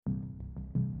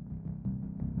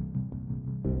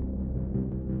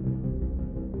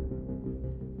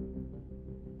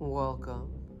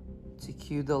Welcome to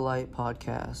Cue the Light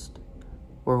podcast,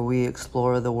 where we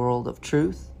explore the world of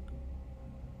truth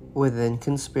within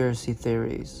conspiracy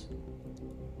theories.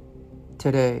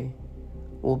 Today,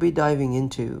 we'll be diving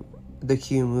into the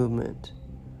Q movement,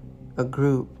 a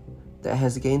group that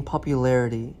has gained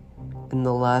popularity in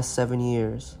the last 7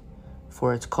 years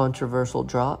for its controversial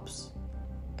drops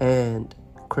and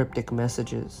cryptic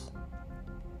messages.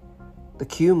 The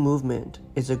Q movement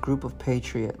is a group of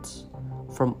patriots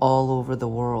from all over the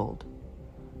world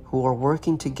who are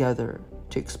working together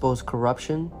to expose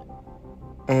corruption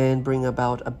and bring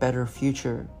about a better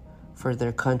future for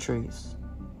their countries.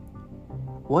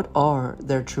 What are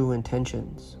their true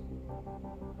intentions?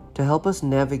 To help us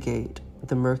navigate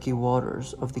the murky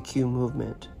waters of the Q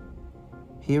movement,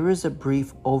 here is a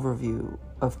brief overview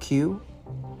of Q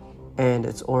and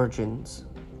its origins.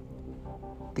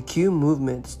 The Q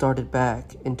movement started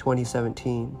back in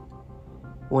 2017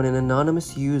 when an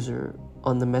anonymous user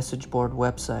on the message board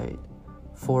website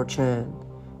 4chan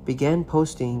began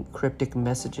posting cryptic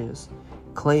messages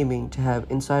claiming to have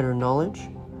insider knowledge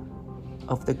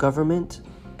of the government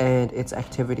and its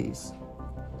activities.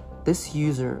 This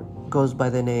user goes by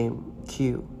the name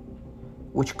Q,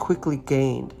 which quickly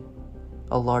gained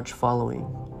a large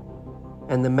following,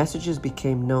 and the messages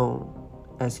became known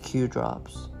as Q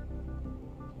drops.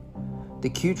 The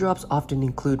Q drops often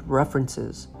include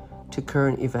references to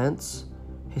current events,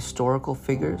 historical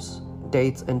figures,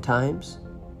 dates, and times.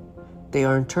 They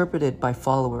are interpreted by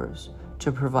followers to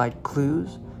provide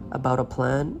clues about a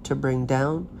plan to bring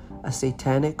down a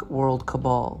satanic world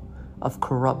cabal of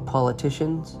corrupt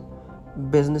politicians,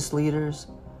 business leaders,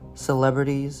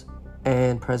 celebrities,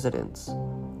 and presidents.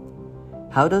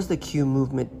 How does the Q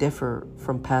movement differ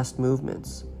from past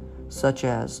movements, such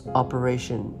as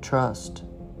Operation Trust?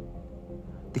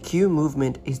 The Q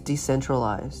movement is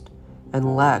decentralized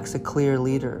and lacks a clear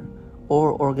leader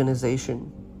or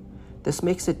organization. This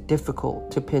makes it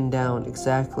difficult to pin down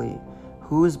exactly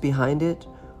who is behind it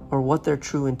or what their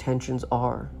true intentions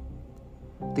are.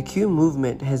 The Q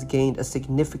movement has gained a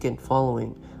significant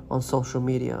following on social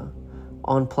media,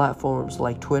 on platforms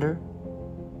like Twitter,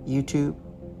 YouTube,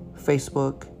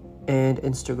 Facebook, and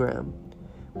Instagram,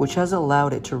 which has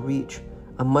allowed it to reach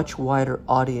a much wider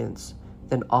audience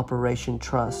than Operation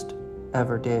Trust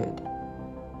ever did.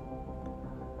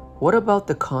 What about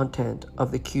the content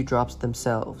of the Q drops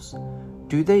themselves?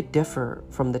 Do they differ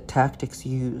from the tactics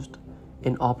used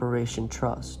in Operation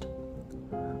Trust?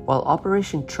 While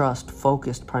Operation Trust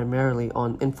focused primarily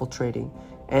on infiltrating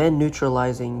and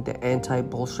neutralizing the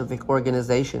anti-Bolshevik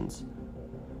organizations,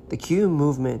 the Q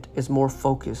movement is more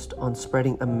focused on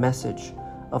spreading a message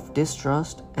of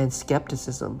distrust and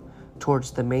skepticism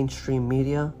towards the mainstream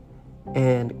media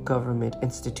and government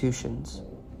institutions.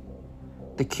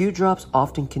 The Q drops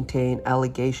often contain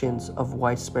allegations of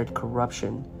widespread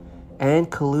corruption and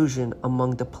collusion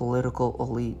among the political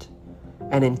elite,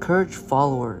 and encourage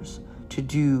followers to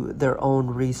do their own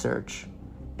research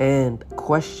and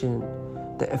question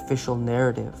the official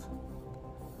narrative.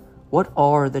 What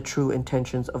are the true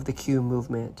intentions of the Q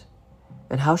movement,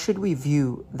 and how should we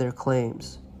view their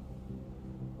claims?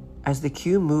 As the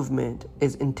Q movement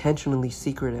is intentionally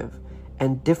secretive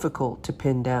and difficult to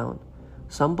pin down,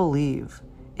 some believe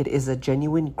it is a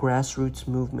genuine grassroots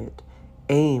movement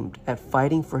aimed at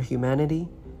fighting for humanity,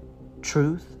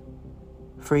 truth,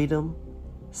 freedom,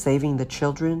 saving the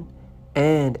children,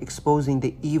 and exposing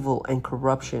the evil and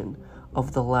corruption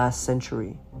of the last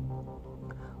century,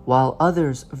 while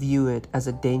others view it as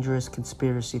a dangerous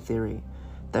conspiracy theory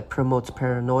that promotes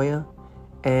paranoia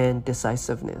and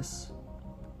decisiveness.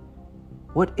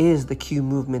 What is the Q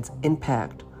movement's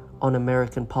impact on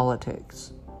American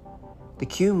politics? The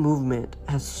Q movement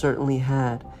has certainly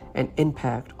had an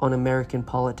impact on American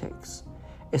politics,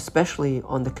 especially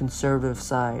on the conservative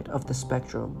side of the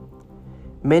spectrum.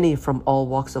 Many from all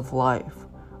walks of life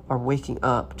are waking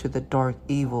up to the dark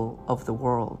evil of the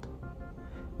world.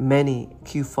 Many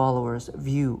Q followers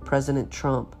view President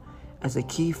Trump as a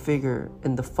key figure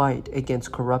in the fight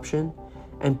against corruption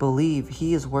and believe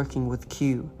he is working with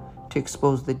Q to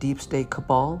expose the deep state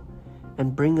cabal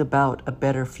and bring about a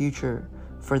better future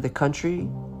for the country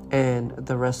and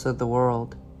the rest of the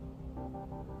world.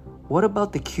 What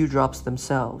about the Q drops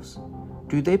themselves?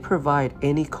 Do they provide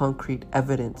any concrete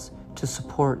evidence to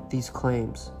support these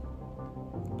claims?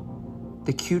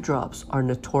 The Q drops are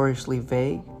notoriously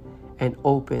vague and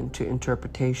open to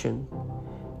interpretation.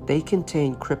 They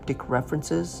contain cryptic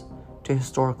references to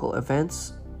historical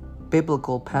events,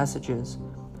 biblical passages,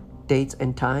 dates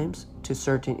and times to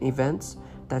certain events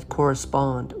that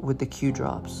correspond with the Q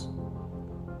drops.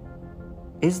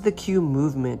 Is the Q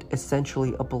movement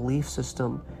essentially a belief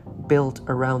system built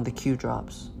around the Q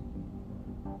drops?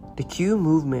 The Q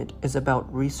movement is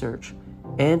about research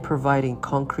and providing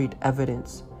concrete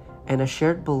evidence and a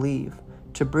shared belief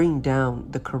to bring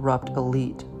down the corrupt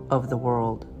elite of the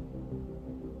world.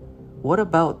 What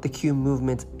about the Q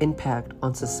movement's impact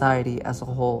on society as a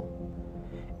whole?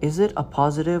 Is it a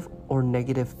positive or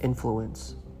negative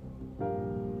influence?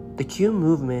 The Q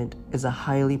movement is a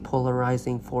highly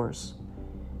polarizing force.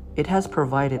 It has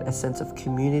provided a sense of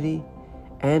community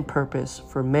and purpose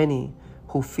for many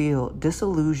who feel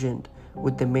disillusioned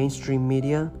with the mainstream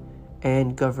media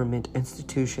and government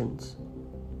institutions.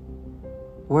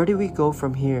 Where do we go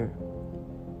from here?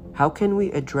 How can we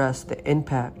address the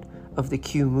impact of the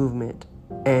Q movement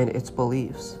and its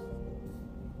beliefs?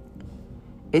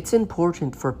 It's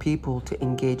important for people to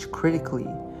engage critically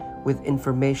with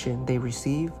information they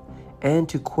receive and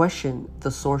to question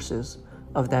the sources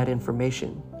of that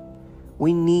information.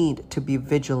 We need to be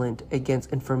vigilant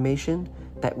against information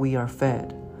that we are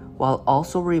fed, while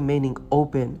also remaining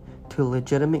open to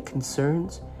legitimate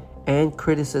concerns and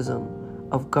criticism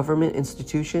of government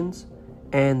institutions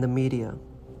and the media.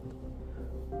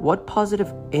 What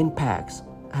positive impacts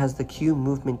has the Q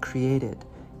movement created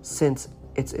since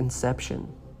its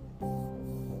inception?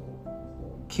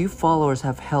 Q followers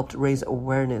have helped raise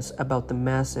awareness about the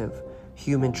massive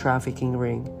human trafficking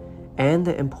ring and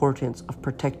the importance of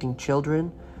protecting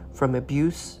children from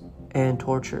abuse and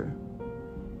torture.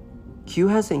 Q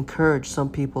has encouraged some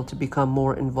people to become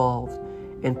more involved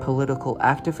in political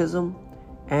activism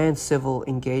and civil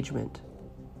engagement.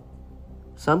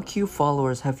 Some Q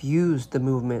followers have used the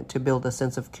movement to build a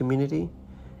sense of community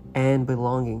and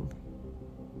belonging.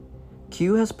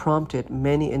 Q has prompted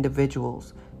many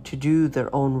individuals to do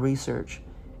their own research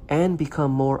and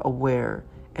become more aware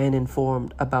and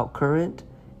informed about current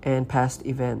and past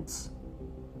events.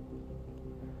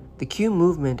 The Q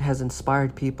movement has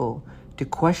inspired people to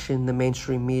question the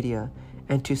mainstream media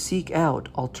and to seek out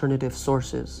alternative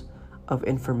sources of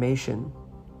information.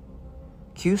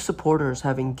 Q supporters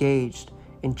have engaged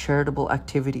in charitable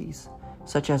activities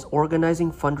such as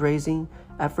organizing fundraising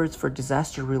efforts for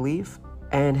disaster relief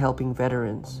and helping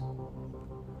veterans.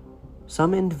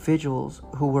 Some individuals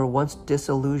who were once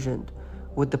disillusioned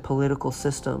with the political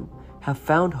system have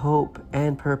found hope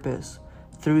and purpose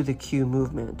through the Q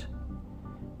movement.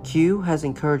 Q has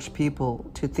encouraged people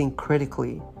to think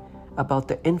critically about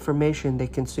the information they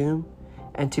consume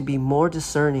and to be more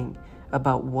discerning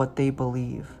about what they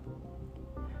believe.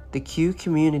 The Q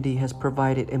community has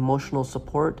provided emotional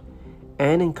support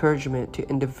and encouragement to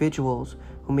individuals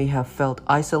who may have felt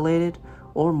isolated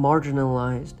or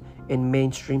marginalized in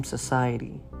mainstream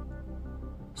society.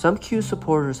 Some Q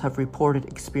supporters have reported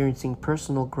experiencing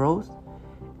personal growth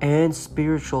and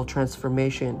spiritual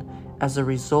transformation as a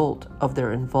result of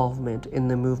their involvement in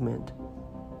the movement.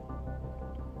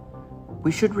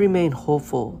 We should remain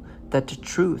hopeful that the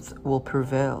truth will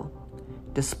prevail,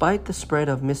 despite the spread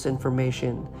of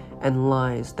misinformation and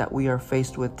lies that we are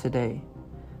faced with today.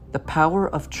 The power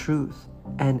of truth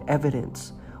and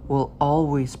evidence will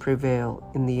always prevail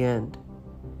in the end.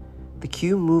 The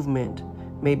Q movement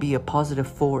may be a positive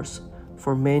force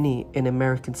for many in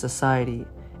American society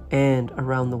and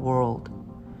around the world,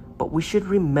 but we should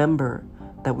remember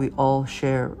that we all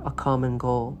share a common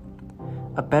goal: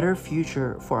 a better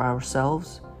future for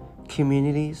ourselves,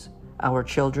 communities, our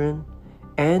children,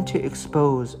 and to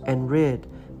expose and rid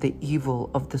the evil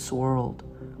of this world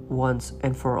once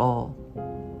and for all.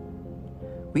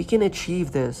 We can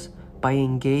achieve this by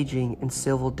engaging in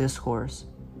civil discourse,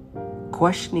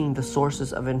 questioning the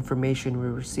sources of information we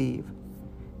receive,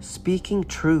 speaking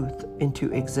truth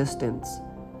into existence,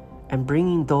 and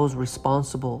bringing those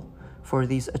responsible for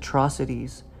these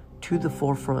atrocities to the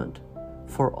forefront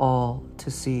for all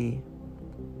to see.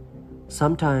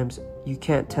 Sometimes you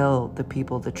can't tell the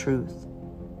people the truth.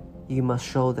 You must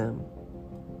show them.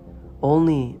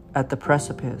 Only at the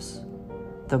precipice,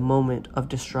 the moment of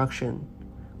destruction,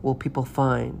 will people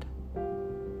find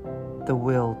the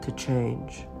will to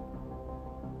change.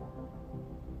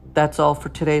 That's all for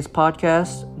today's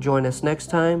podcast. Join us next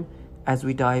time as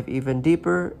we dive even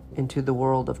deeper into the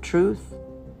world of truth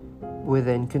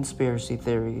within conspiracy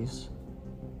theories.